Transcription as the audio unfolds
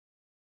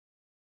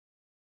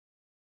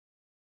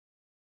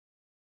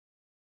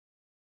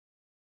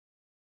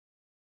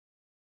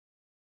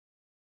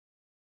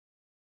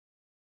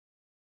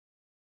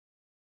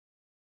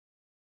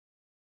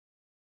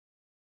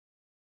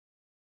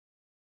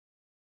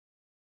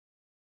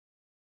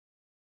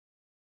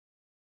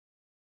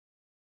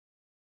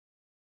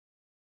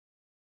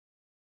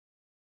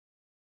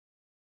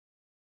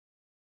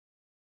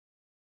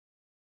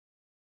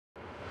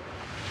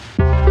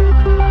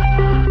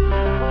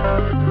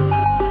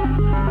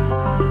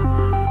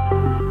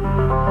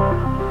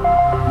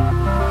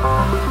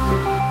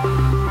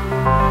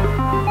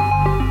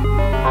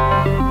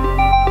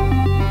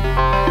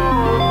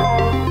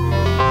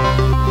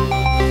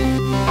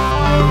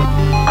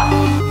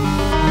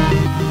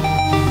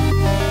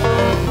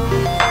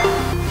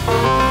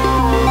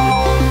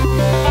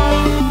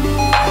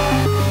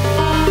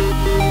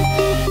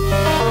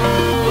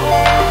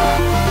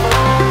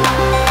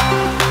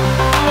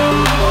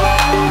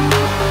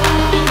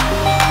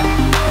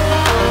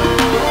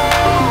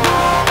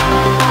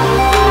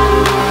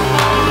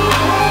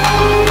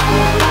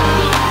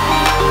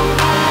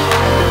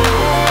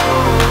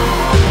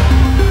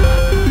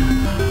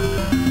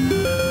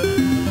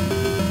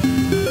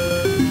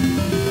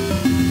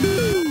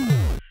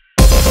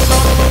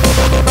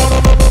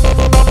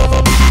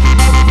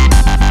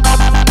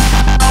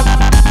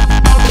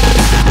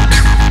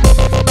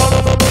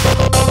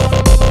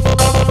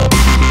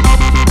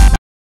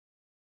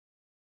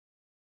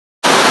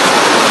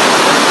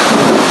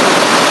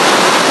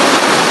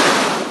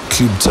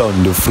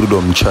Kliptown, the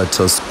Freedom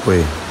Charter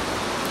Square.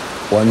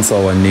 Once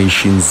our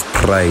nation's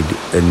pride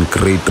and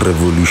great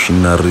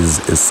revolutionaries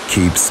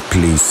escapes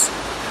place.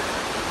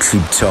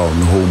 Kliptown,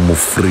 home of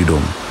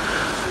freedom.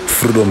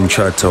 Freedom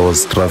Charter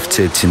was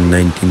drafted in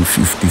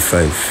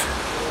 1955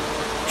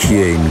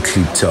 here in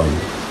Kliptown.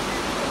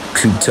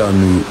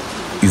 Kliptown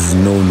is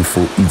known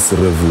for its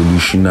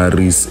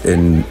revolutionaries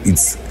and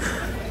its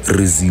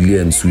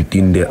resilience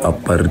within the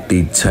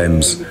apartheid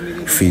times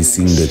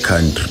facing the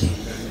country.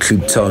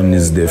 Kliptown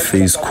is the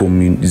first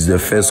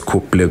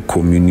black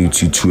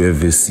community to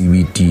have a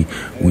CBD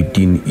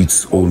within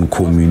its own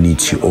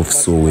community of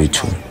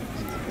Soweto.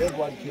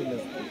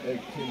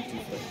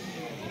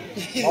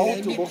 These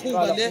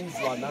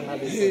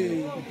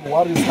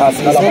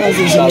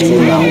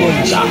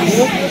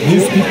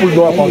people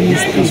know about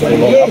this place for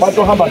long.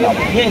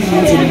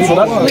 So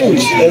that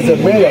means, as a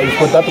mayor, you've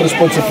got that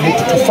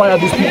responsibility to fire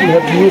these people who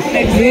have to move.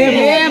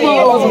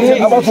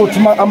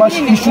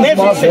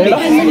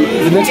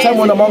 The next time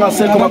when I'm you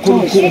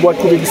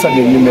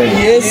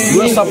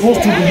are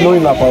supposed to be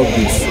knowing about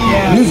this.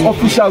 These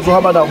officials who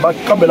have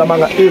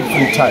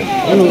every time.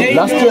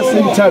 Last year,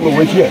 same time we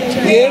were here.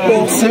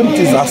 Same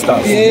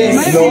disasters.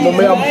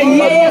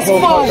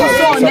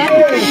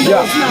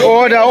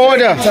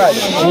 Order.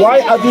 Why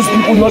are these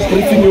people not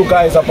briefing you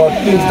guys about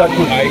things that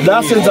could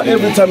last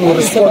every time we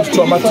respond to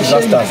traumatic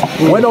disasters?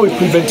 When are we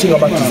preventing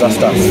about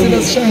disasters?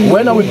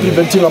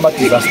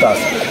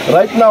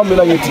 Right now, they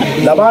must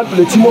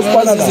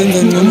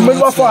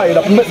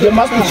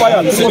be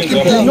fired.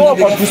 They know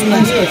about this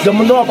place. They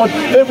know about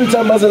every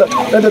time.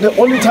 And the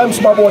only time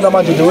it's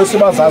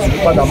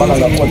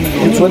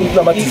when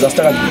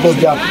disaster, because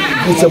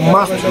it's a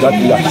must that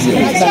we are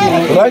here.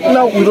 Right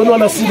now, we don't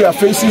want to see their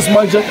faces,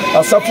 housing,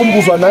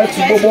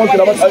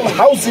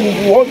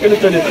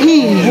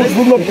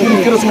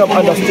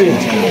 understand.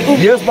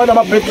 Yes, but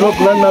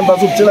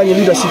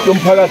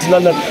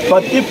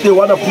if they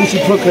want to push the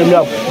program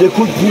up, they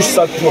could push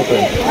that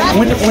program.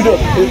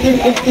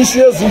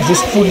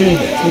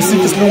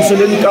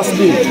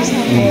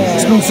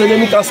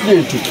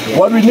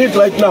 What we need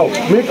right now,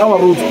 make our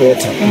roads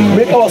better,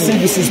 make our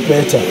services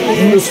better.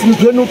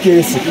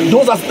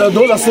 Those are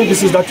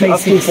services that we're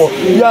asking for.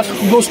 Yes,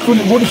 those good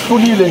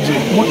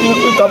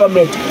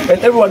government and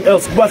everyone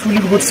else, but we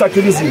need good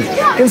secularism.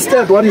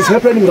 Instead, what is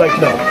happening right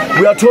now,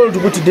 we are told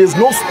that there's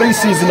no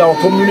spaces in our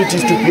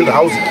communities to build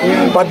houses,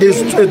 but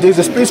there's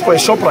a space for a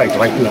ShopRite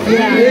right now.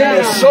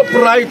 A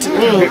ShopRite,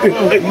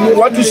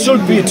 what we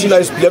should be,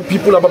 is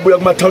people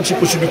about my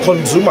township should be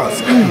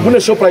consumers. When a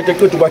ShopRite they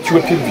go to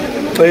evacuate people.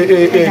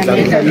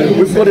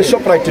 We've got a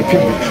ShopRite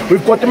people.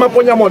 We've got them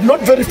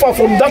not very far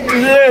from that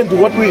land.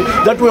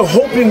 That we're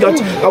hoping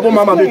that our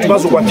mama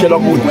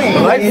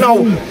right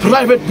now,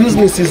 private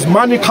businesses,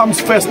 money comes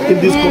first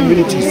in these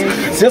communities.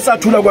 Some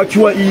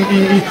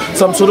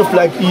sort of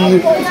like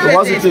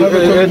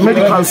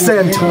medical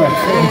center.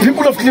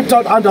 People of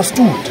Kliptown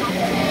understood.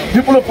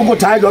 People of Congo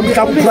tired of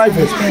become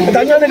private. And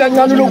I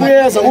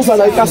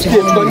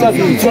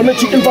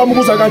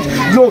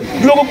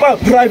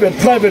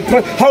private.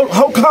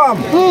 How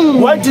come?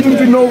 Why didn't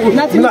we know?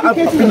 I've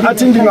been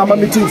attending our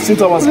meeting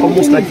since I was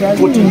almost like 14,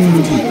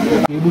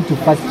 15. Able to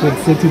fast track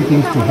certain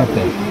things to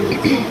happen.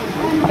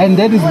 And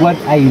that is what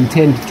I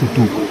intend to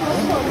do.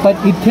 But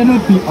it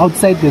cannot be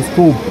outside the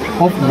scope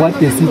of what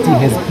the city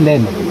has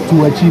planned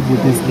to achieve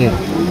with this area.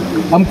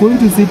 I'm going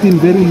to sit in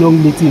very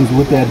long meetings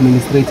with the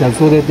administrators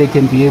so that they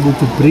can be able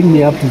to bring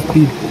me up to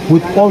speed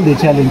with all the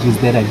challenges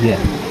that are here.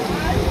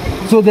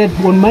 So that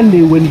on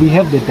Monday when we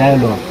have the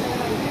dialogue,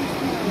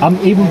 I'm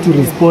able to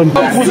respond.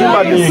 I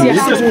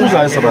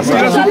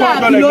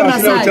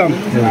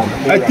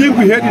think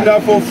we had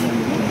enough of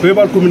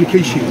verbal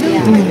communication.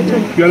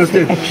 You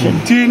understand?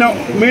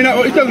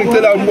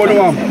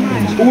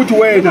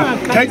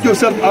 Take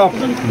yourself up,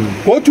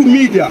 go to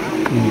media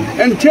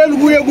and tell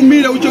who you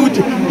media to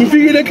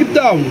figure it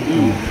down.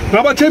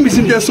 Now, time is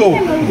in there, so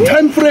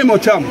time frame or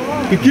time.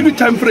 We give you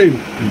time frame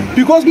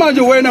because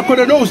major when I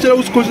could know still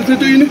was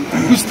concentrated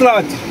to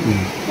start.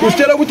 We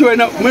still have to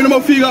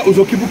minimum figure was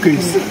keep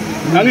case.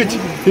 And it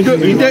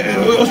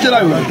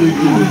Australia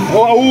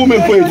or a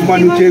woman for it,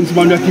 man, James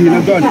Mandaki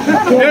and done.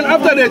 Then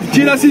after that,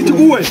 Gina said to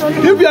go.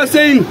 If we are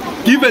saying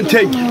give and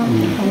take,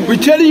 we're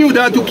telling you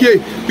that okay,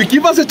 we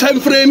give us a time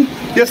frame,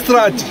 the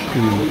strat.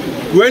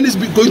 When it's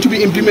going to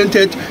be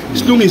implemented,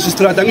 then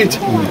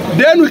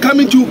we come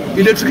into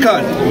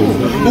electrical.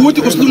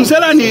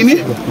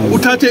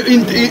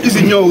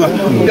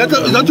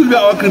 That will be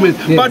our agreement.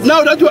 But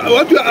now that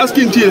what we are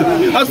asking here,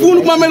 as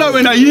you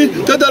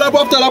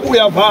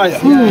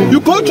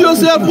go to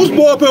yourself, who's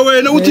poor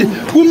when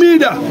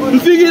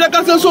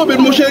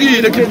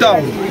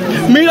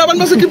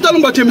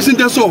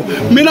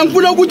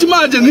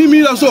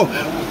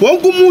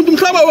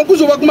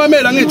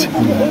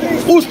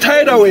who's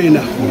tired away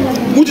now?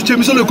 Who's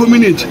the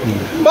community?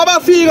 Baba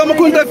Figa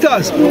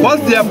contractors,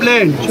 what's their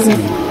plan?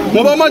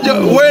 When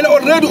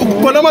already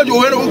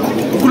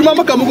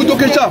Kulama Kamuto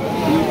Kesha.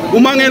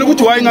 umangela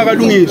ukuthi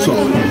wayingakalungiswa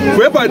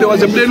whereby there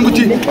was a plan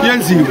ukuthi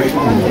yenziwe.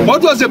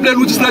 What was the plan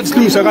ukuthi isilati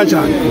silungiswa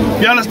kanjani?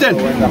 You understand?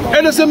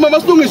 And sema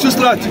masilungiswe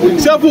isilati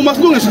siyavuma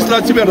masilungiswe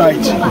isilati sibe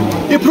right.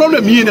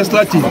 I-problem yini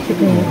esilati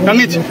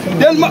angithi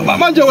then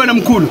manje wena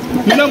mkhulu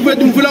mina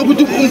mfethu ngifuna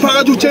ukuthi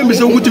umphakathi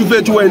uthembise ukuthi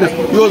mfethu wena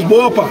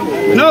uyozibopha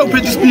now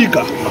uphethe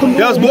speaker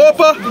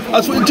uyazibopha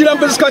asithina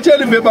mfethu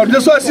isikhathele verbal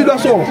leso asilwa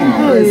so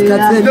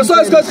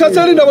leso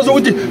isikhathele indaba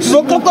zokuthi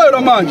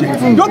sizoqoqelwa manje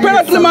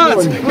yophela 3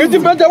 months ngithi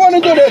mfethu yabona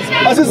into lezi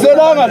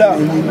asizelanga la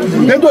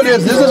lento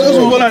lezi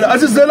sizobona la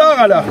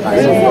asizelanga la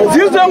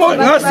sizengo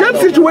nga same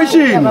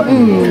situation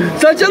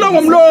satshela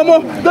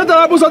ngomlomo tata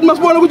lapho sathi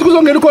masibona ukuthi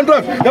kuzongena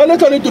i-contract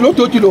yaletha lento lo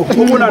doti lo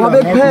ubona la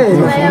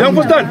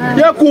understand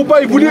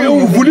yakupa ivula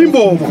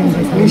imbobo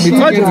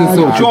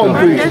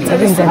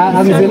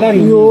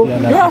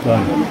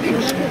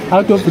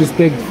out of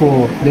respect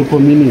for the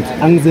community,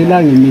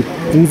 angizelangi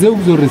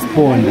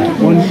respond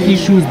on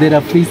issues that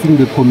are facing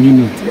the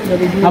community.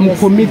 I'm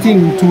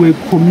committing to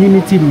a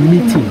community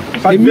meeting.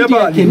 But the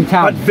media can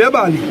come. But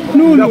verbally.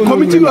 No, you are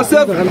committing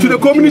yourself to the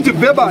community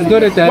verbally.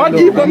 What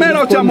if a man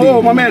out there,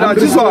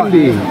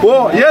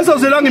 oh, yes, I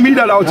was a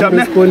media out there.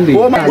 We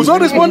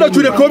don't respond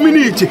to the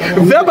community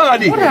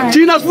verbally.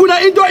 China's food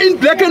in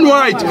black and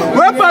white.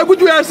 Whereby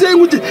we are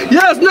saying,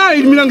 yes, now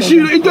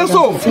into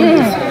so.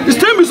 It's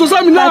time is so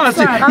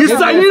nasty.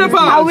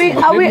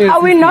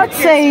 Are we not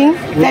saying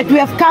that we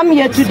have come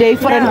here today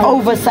for an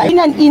oversight? In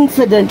an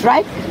incident,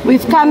 right?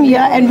 We've come here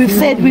and we've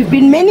said we've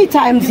been many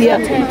times here.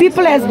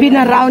 People has been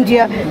around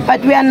here,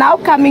 but we are now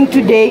coming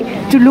today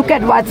to look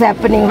at what's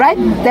happening, right?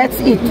 That's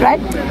it,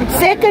 right?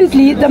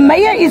 Secondly, the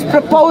mayor is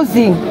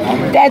proposing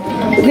that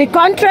the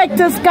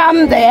contractors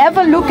come, they have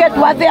a look at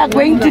what they are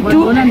going to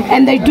do,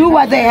 and they do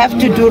what they have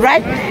to do,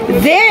 right?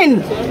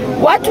 Then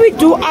what we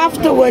do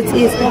afterwards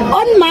is,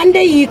 on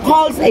Monday he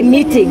calls a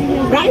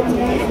meeting, right?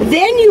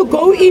 Then you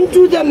go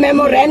into the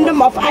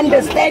memorandum of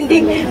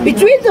understanding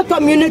between the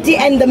community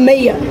and the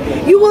mayor.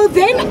 You will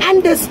then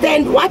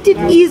understand what it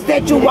is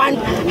that you want,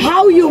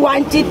 how you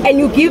want it, and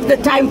you give the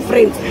time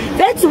frames.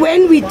 That's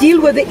when we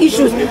deal with the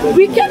issues.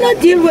 We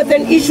cannot deal with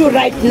an issue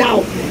right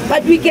now,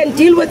 but we can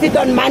deal with it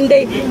on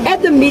Monday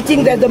at the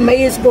meeting that the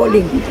mayor is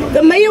calling.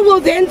 The mayor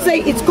will then say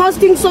it's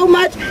costing so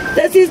much,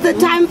 this is the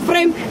time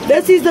frame,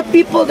 this is the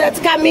people that's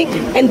coming,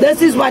 and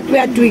this is what we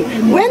are doing.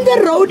 When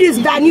the road is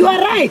done, you are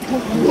right.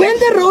 When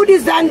the road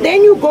is done,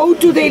 then you go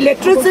to the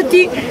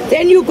electricity,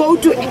 then you go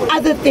to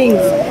other things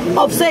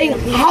of saying,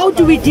 how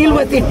do we deal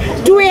with it?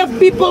 Do we have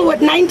people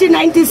with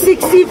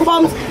 1996 C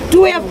forms?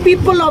 Do we have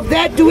people of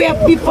that? Do we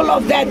have people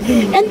of that?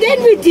 And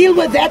then we deal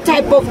with that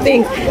type of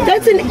thing.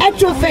 That's an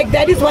actual fact.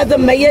 That is what the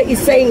mayor is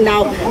saying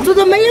now. So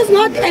the mayor is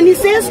not, and he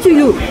says to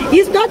you,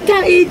 he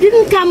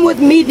didn't come with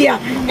media,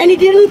 and he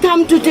didn't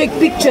come to take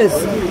pictures.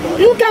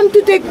 He didn't come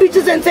to take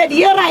pictures and said,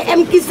 here I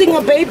am kissing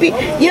a baby,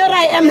 here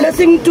I am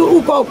listening to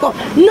Ukoko.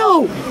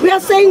 No, we are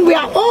saying we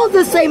are all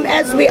the same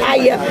as we are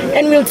here,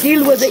 and we'll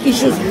deal with the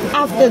issues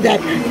after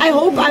that. I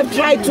hope I've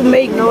tried to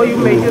make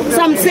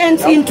some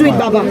sense into it,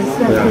 Baba.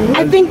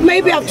 I think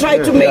maybe I've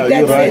tried to make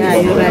that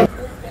sense.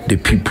 The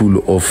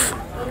people of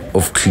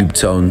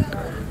Kliptown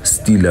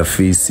still are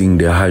facing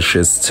the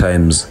harshest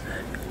times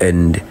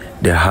and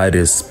the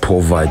hardest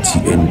poverty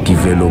and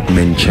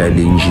development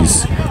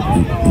challenges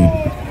with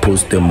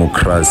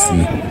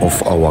post-democracy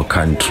of our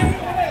country.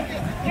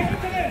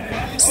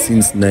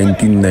 Since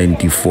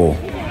 1994,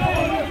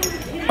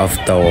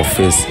 after our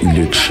first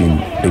election,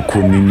 the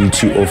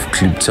community of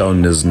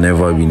Kliptown has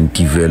never been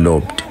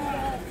developed.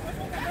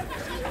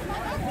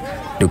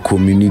 The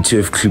community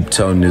of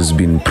Kliptown has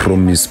been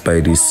promised by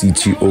the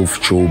city of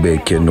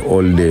Joburg and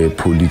all the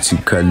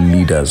political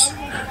leaders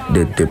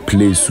that the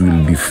place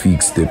will be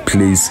fixed, the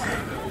place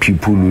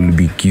people will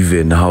be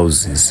given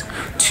houses.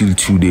 Till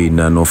today,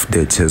 none of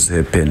that has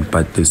happened,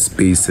 but the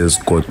space has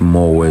got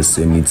more worse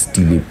and it's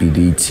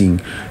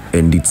dilapidating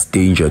and it's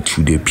danger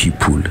to the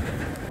people.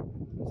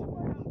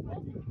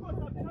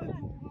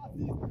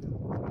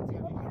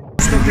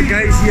 Stop the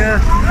guys here,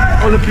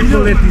 all the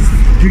people that is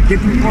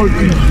getting all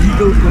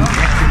illegal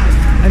contractions.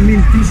 I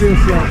mean, these are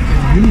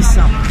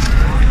mini-sub,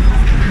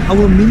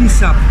 our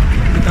mini-sub.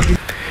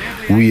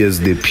 We as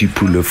the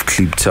people of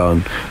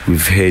Kliptown,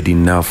 we've had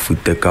enough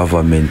with the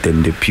government,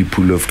 and the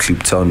people of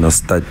Kliptown are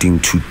starting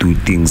to do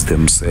things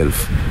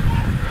themselves.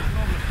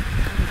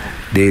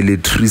 The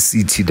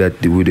electricity that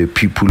the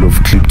people of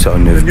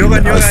Kliptown have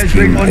been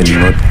asking and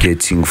not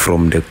getting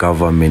from the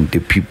government, the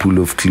people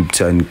of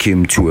Kliptown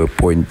came to a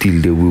point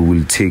till that we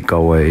will take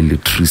our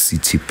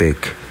electricity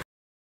back.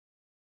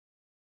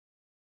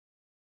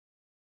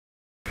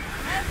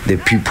 The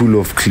people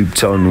of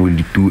Kliptown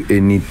will do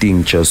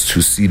anything just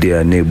to see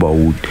their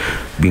neighborhood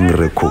being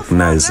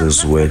recognized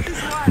as well.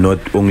 Not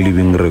only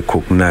being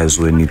recognized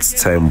when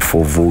it's time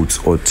for votes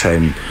or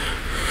time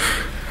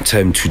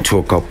to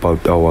talk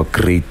about our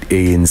great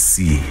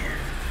ANC.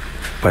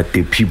 But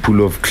the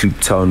people of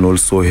Kliptown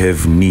also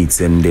have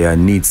needs, and their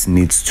needs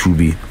to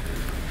be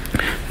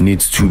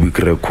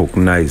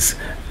recognized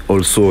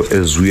also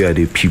as we are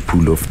the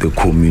people of the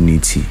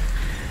community.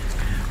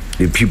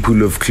 The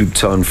people of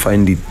Kliptown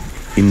find it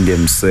in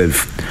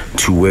themselves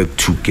to work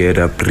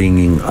together,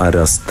 bringing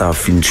other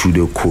stuff into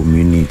the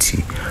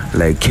community,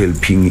 like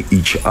helping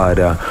each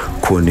other,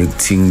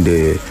 connecting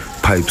the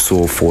pipes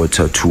of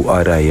water to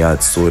other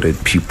yards so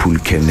that people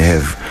can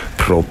have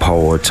proper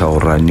water or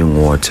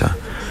running water.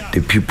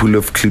 The people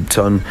of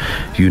Kliptown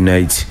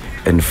unite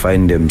and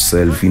find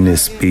themselves in a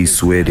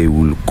space where they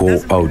will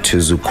go out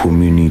as a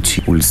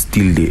community, will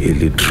steal the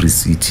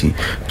electricity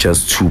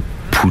just to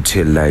put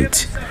a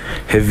light.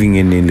 Having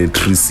an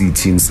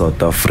electricity in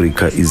South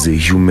Africa is a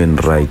human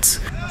right.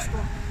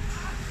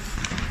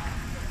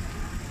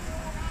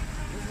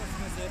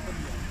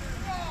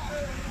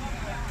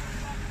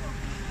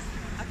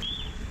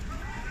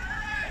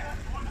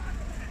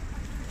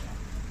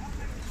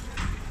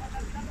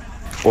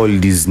 All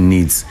these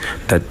needs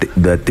that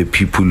the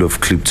people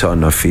of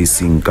Kliptown are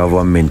facing,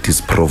 government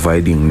is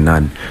providing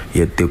none.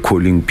 Yet they're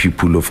calling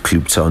people of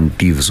Kliptown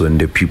thieves when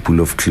the people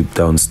of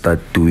Kliptown start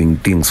doing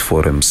things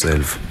for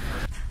themselves.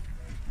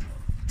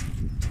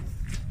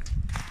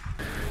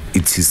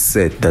 It is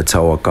said that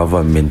our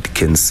government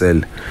can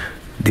sell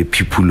the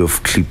people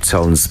of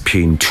Kliptown's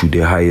pain to the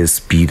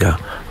highest bidder.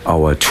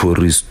 Our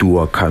tourists who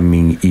are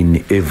coming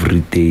in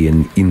every day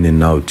and in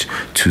and out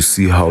to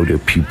see how the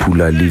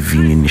people are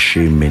living in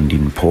shame and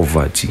in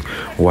poverty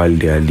while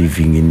they are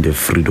living in the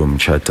Freedom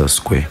Charter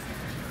Square.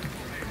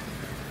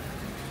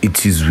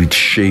 It is with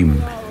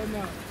shame.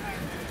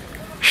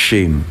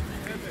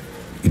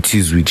 It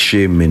is with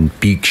shame and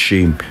big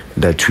shame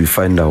that we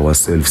find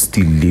ourselves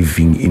still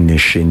living in a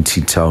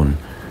shanty town,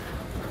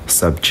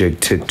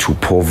 subjected to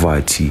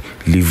poverty,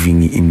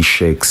 living in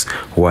shacks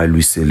while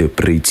we're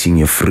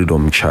celebrating a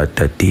Freedom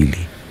Charter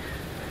daily.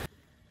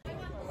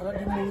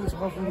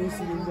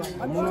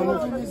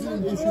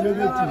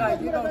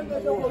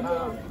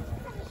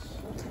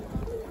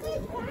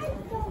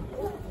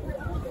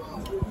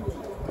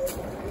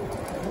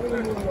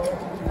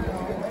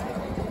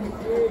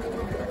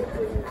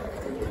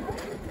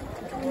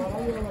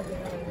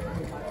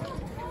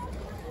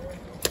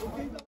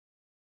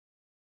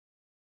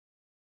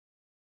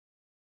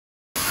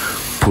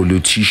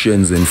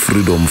 Politicians and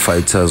freedom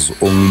fighters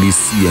only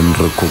see and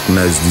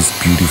recognize this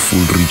beautiful,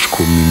 rich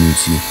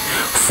community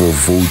for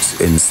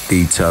votes and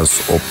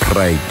status or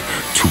pride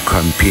to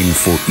campaign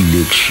for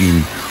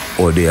election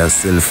or their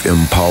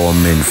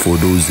self-empowerment for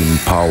those in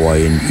power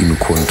and in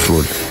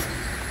control.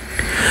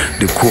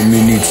 The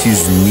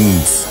community's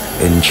needs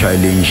and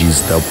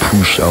challenges that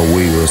push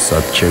away or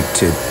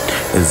subjected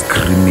as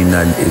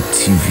criminal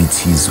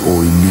activities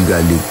or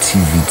illegal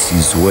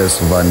activities,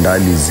 worse,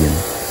 vandalism.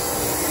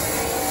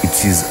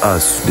 It is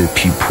us, the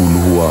people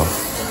who are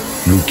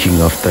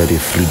looking after the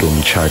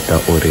Freedom Charter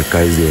or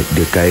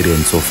the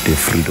guidance of the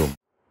freedom.